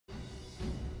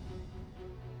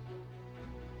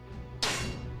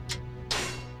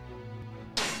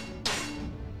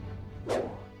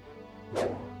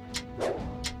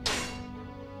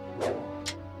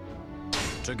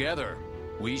Together,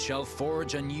 we shall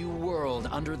forge a new world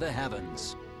under the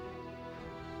heavens.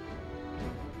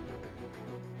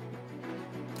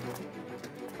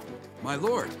 My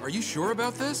lord, are you sure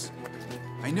about this?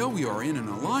 I know we are in an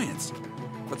alliance,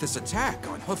 but this attack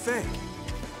on Hefei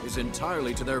is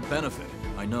entirely to their benefit,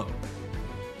 I know.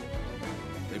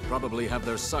 They probably have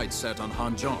their sights set on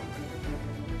Hanzhong.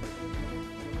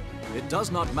 It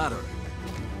does not matter.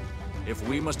 If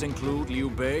we must include Liu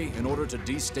Bei in order to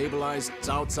destabilize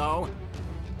Cao Cao,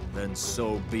 then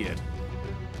so be it.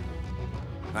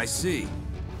 I see.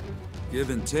 Give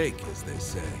and take, as they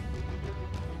say.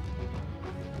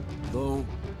 Though,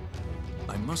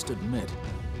 I must admit,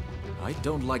 I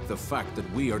don't like the fact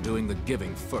that we are doing the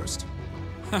giving first.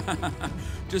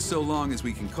 Just so long as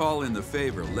we can call in the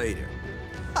favor later.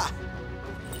 Ha!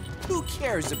 Who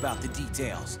cares about the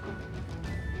details?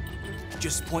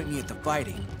 Just point me at the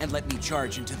fighting, and let me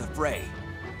charge into the fray.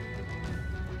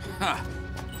 Ha!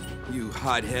 You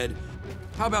hothead.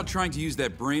 How about trying to use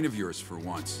that brain of yours for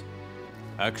once?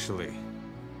 Actually,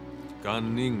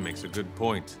 Gan Ning makes a good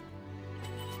point.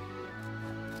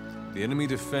 The enemy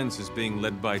defense is being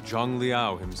led by Zhang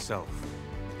Liao himself.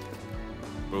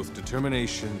 Both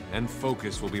determination and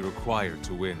focus will be required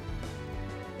to win.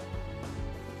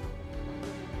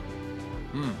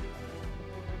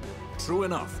 True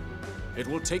enough. It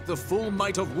will take the full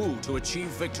might of Wu to achieve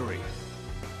victory.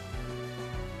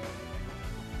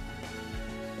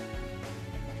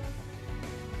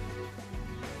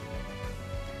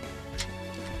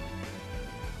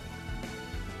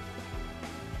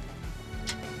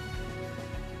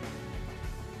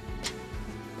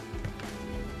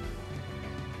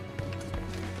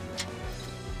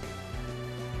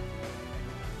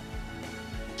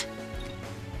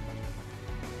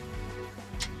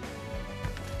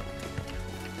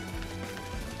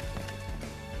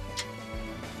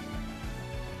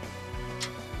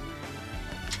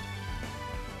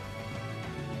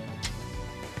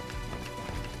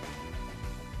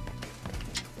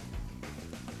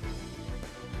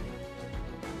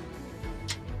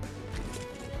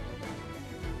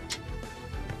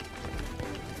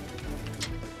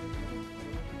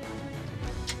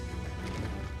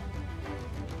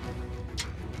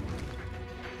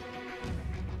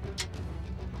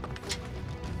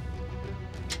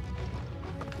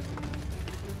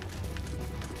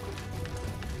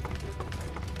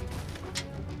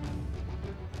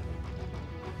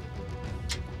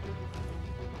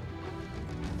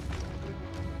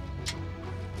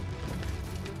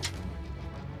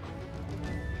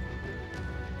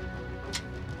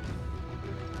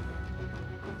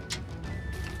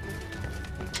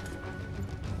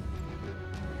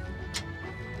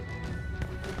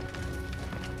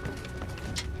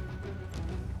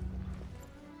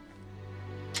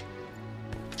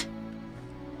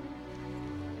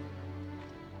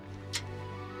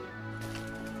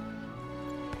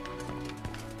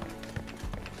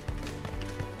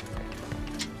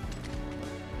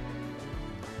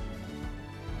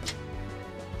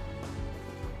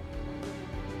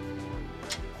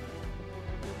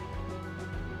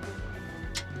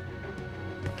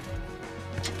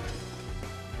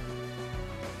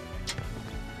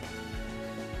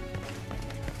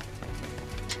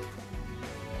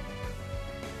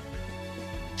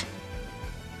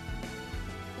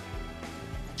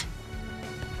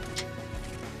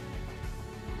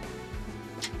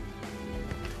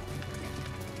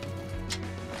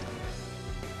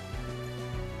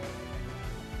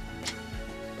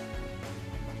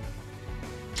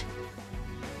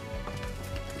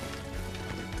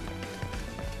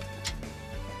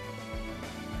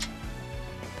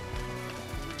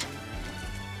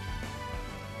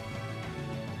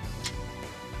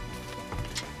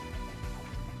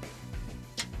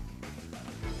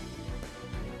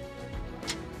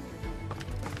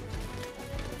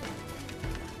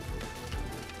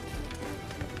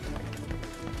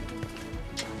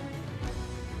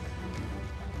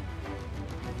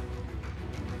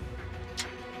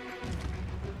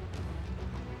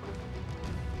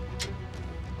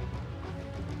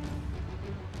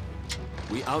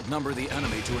 We outnumber the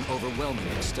enemy to an overwhelming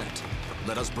extent.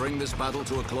 Let us bring this battle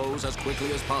to a close as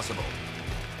quickly as possible.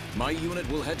 My unit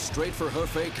will head straight for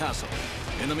Hefei Castle.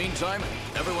 In the meantime,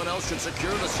 everyone else should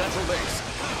secure the central base.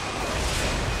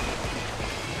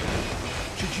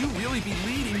 Should you really be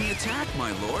leading the attack,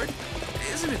 my lord?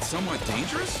 Isn't it somewhat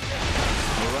dangerous?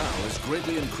 Morale is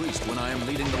greatly increased when I am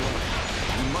leading the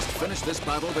line. We must finish this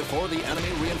battle before the enemy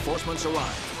reinforcements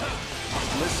arrive.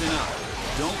 Listen up.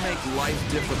 Don't make life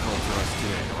difficult for us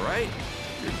today, all right?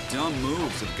 Your dumb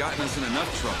moves have gotten us in enough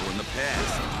trouble in the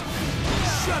past.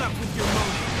 Shut up with your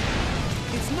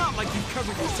moaning! It's It's not like you've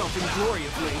covered yourself in glory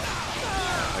of late.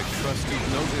 I trust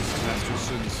you've noticed, Master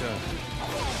Sun Sir.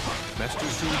 Master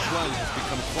Sun Quan has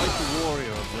become quite the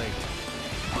warrior of late.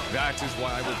 That is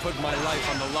why I will put my life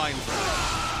on the line for him.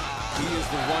 He is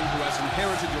the one who has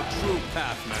inherited your true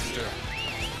path, Master.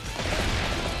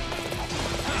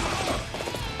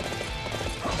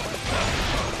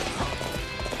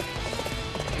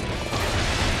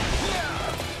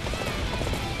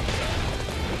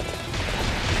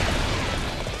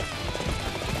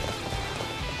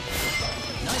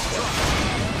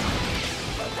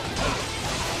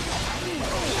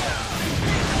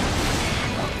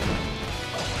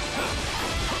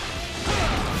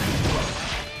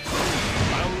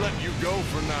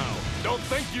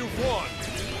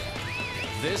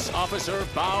 This officer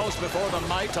bows before the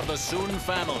might of the Sun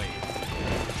family.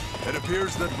 It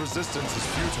appears that resistance is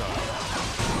futile.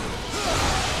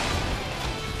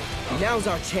 Now's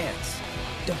our chance.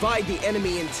 Divide the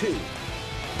enemy in two.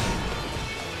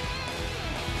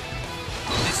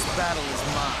 This battle is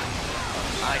mine.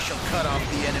 I shall cut off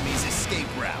the enemy's escape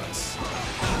routes.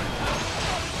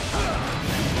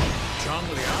 Zhang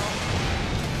Liao?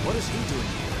 What is he doing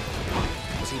here?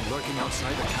 Was he lurking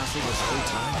outside the castle this whole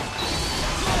time?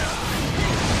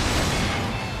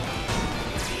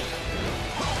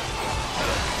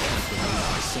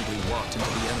 I simply walked into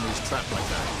the enemy's trap like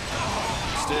that.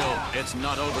 Still, it's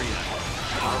not over yet.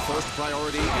 Our first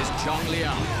priority is Zhang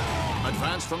Liao.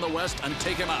 Advance from the west and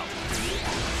take him out.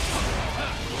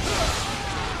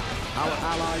 Our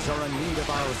allies are in need of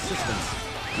our assistance.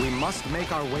 We must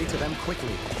make our way to them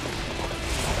quickly.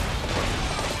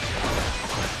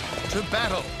 To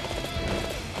battle!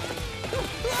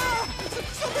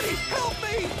 Somebody help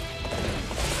me!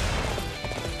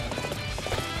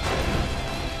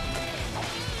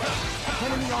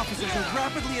 Enemy officers are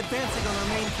rapidly advancing on our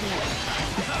main camp.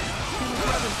 It was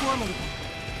rather formidable.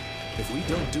 If we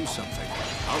don't do something,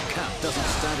 our camp doesn't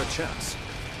stand a chance.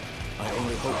 I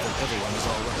only hope that everyone is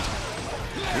all right.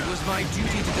 It was my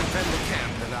duty to defend the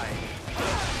camp that I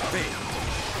failed.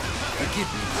 Forgive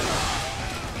me.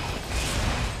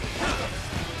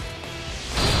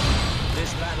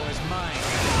 This battle is mine.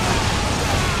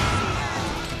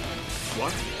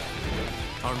 What?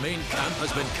 Our main camp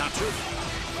has been captured?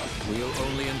 We'll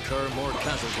only incur more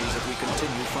casualties if we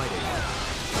continue fighting.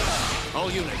 All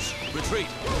units, retreat!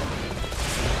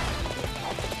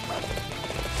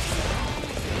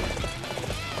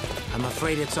 I'm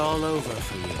afraid it's all over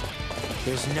for you.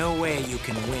 There's no way you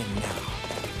can win now.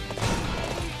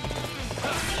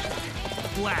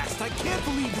 Blast! I can't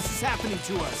believe this is happening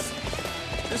to us!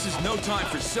 This is no time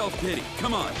for self-pity.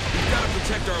 Come on, we've got to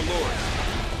protect our lord.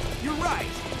 You're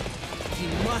right! He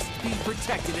must be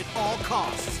protected at all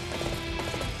costs.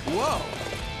 Whoa!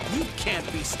 You can't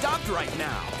be stopped right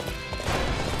now!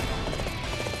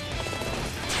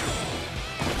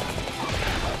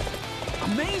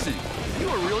 Amazing! You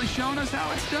are really showing us how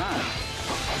it's done.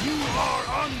 You are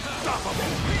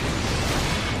unstoppable!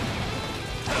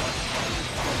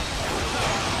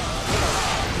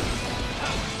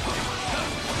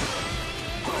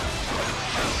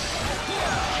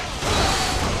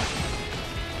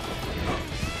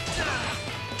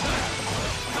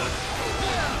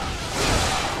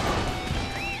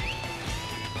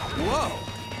 Whoa!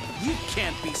 You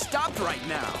can't be stopped right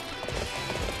now!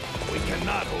 We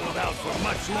cannot hold out for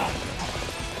much longer.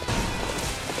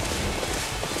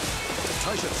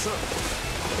 Taisha, sir,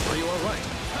 are you all right?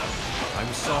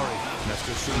 I'm sorry,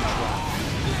 Master Sun Quan.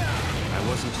 I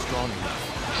wasn't strong enough.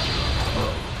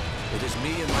 Oh, it is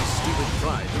me and my stupid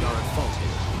pride that are at fault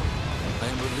here. I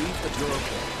am relieved that you're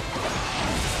okay.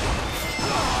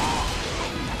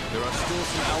 There are still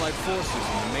some Allied forces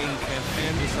in the main camp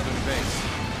and the southern base.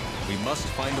 We must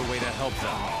find a way to help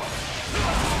them.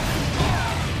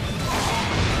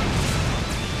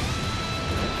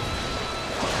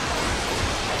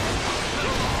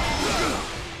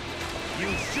 You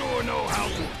sure know how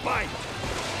to fight!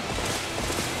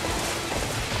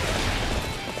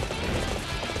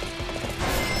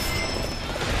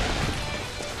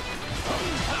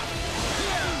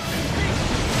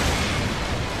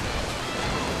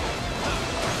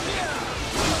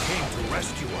 You came to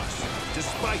rescue us,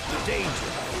 despite the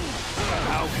danger.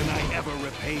 How can I ever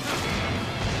repay you?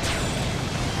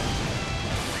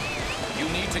 You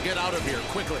need to get out of here,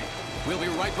 quickly. We'll be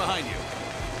right behind you.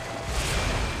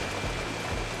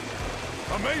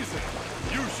 Amazing!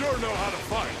 You sure know how to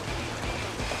fight!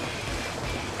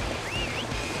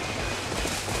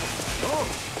 Oh,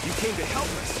 you came to help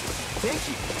us. Thank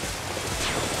you.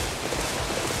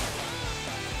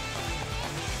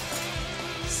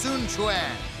 Sun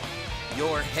Quan,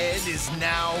 your head is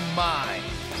now mine.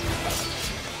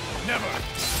 Never!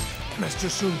 Master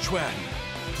Sun Quan,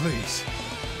 please,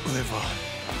 live on.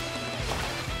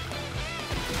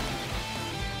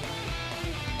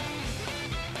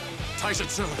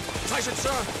 Taishatsu!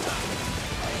 Taishatsu!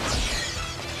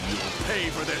 You will pay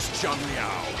for this, Zhang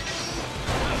Liao!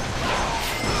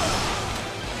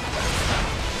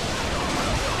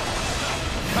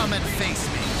 Come and face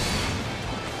me.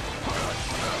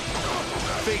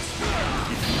 Face me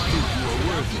if you think you are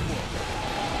worthy.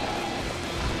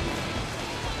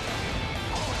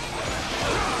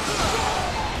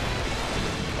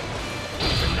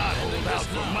 You cannot hold out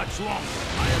for much longer.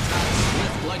 My attack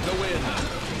swift like the wind.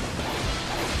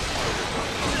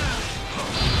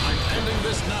 I'm ending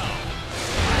this now.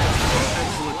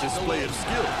 Excellent display of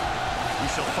skill. We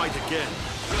shall fight again.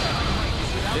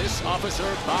 This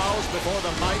officer bows before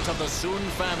the might of the Sun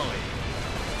family.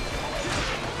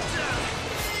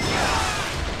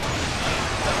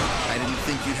 I didn't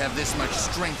think you'd have this much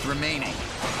strength remaining.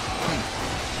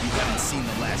 You haven't seen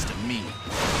the last of me.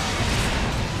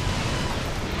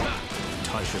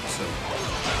 Taishatsu.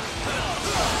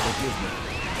 Forgive me.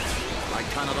 I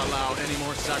cannot allow any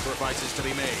more sacrifices to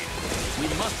be made. We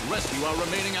must rescue our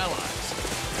remaining allies.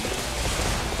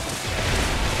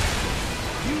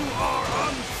 You are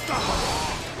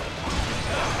unstoppable!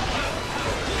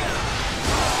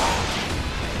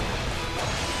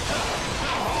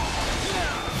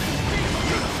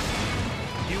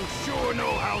 You sure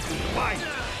know how to fight!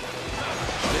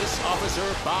 This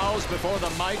officer bows before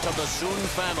the might of the Sun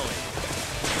family.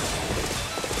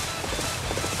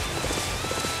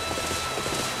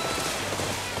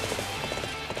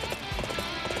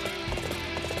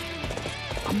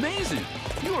 Amazing!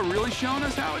 You are really showing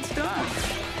us how it's done.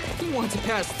 You want to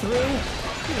pass through?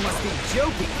 You must be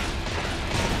joking.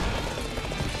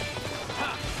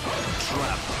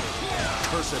 Trap.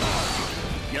 Curse it all.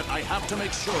 Yet I have to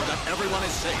make sure that everyone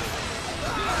is safe.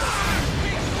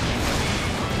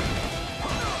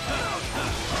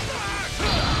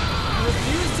 I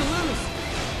refuse to lose.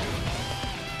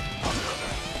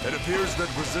 It appears that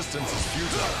resistance is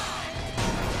futile.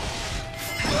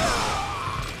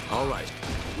 All right.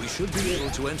 We should be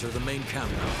able to enter the main camp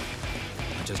now.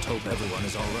 I just hope everyone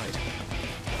is all right.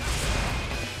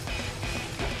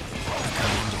 The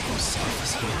commander himself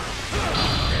is here.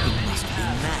 He must be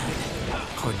mad,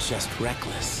 or just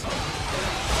reckless.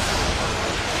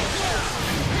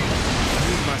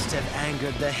 You must have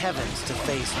angered the heavens to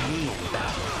face me in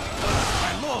battle.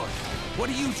 My lord, what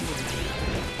are you doing here?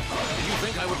 Did you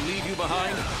think I would leave you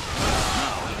behind?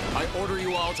 Now, I order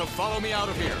you all to follow me out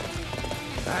of here.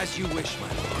 As you wish, my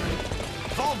lord.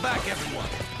 Fall back, everyone!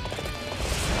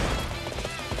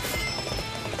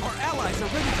 Our allies are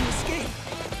ready to escape!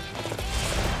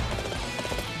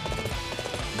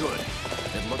 Good.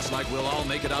 It looks like we'll all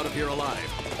make it out of here alive.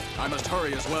 I must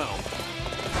hurry as well.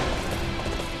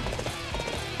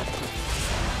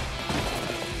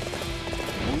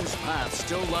 Wu's path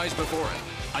still lies before it.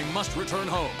 I must return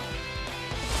home.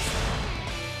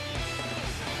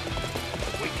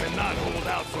 We cannot hold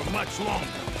out for much longer.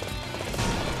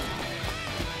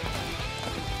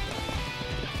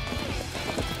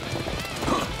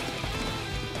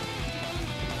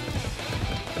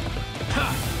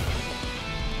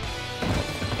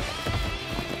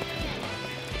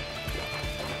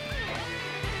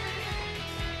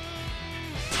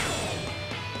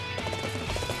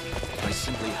 I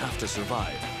simply have to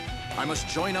survive. I must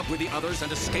join up with the others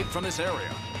and escape from this area.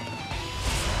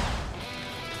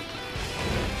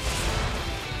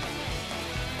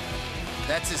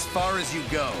 That's as far as you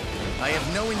go. I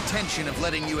have no intention of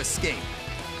letting you escape.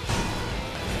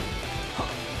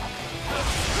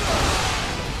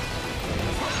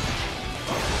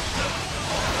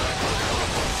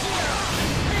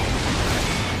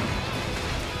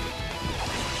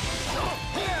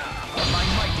 My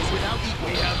might is without equal.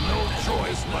 We have no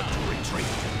choice but to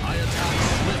retreat. I attack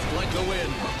swift like the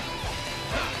wind.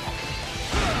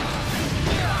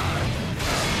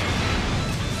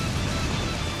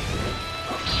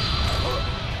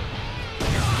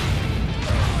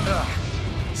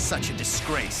 Such a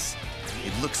disgrace.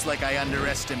 It looks like I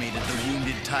underestimated the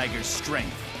wounded tiger's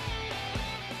strength.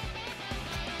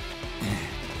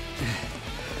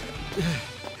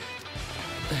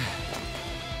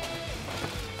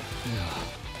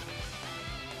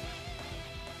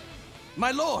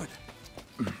 My lord!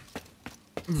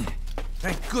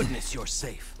 Thank goodness you're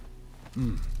safe.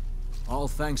 All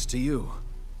thanks to you.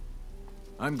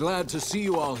 I'm glad to see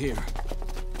you all here.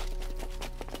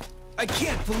 I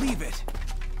can't believe it!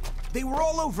 They were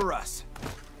all over us!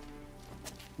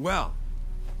 Well,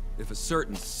 if a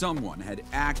certain someone had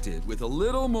acted with a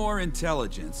little more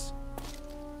intelligence.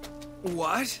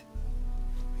 What?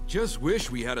 just wish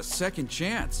we had a second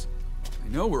chance. I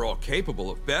know we're all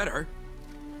capable of better.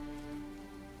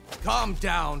 Calm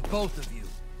down, both of you.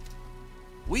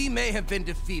 We may have been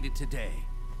defeated today,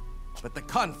 but the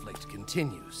conflict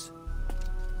continues.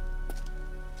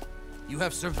 You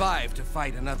have survived to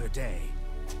fight another day.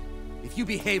 If you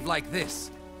behave like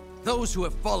this, those who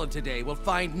have fallen today will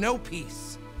find no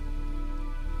peace.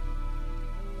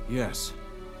 Yes.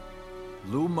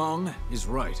 Lu Meng is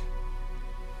right.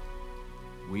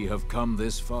 We have come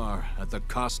this far at the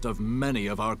cost of many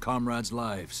of our comrades'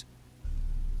 lives.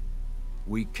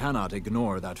 We cannot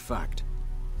ignore that fact.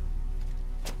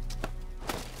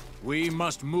 We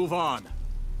must move on,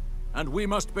 and we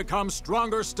must become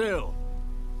stronger still.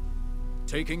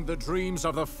 Taking the dreams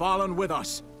of the fallen with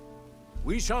us,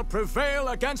 we shall prevail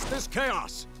against this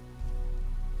chaos.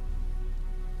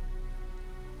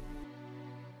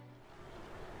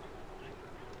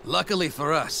 Luckily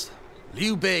for us,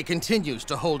 Liu Bei continues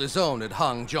to hold his own at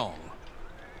Hangzhong.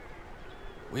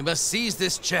 We must seize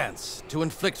this chance to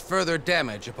inflict further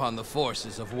damage upon the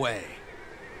forces of Wei.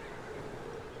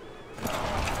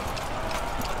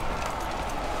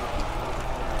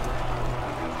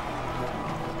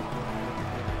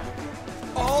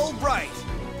 All right.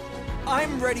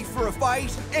 I'm ready for a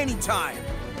fight anytime.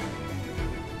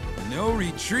 No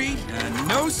retreat and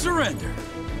no surrender.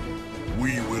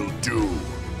 We will do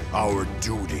our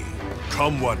duty,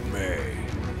 come what may.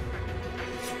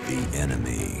 The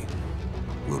enemy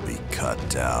will be cut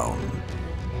down.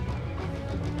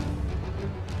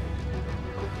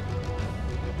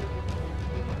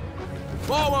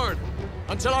 Forward!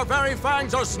 Until our very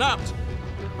fangs are snapped!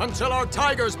 Until our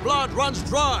tiger's blood runs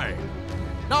dry!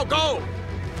 Now go!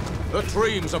 The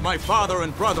dreams of my father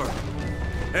and brother.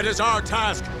 It is our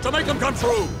task to make them come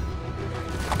true!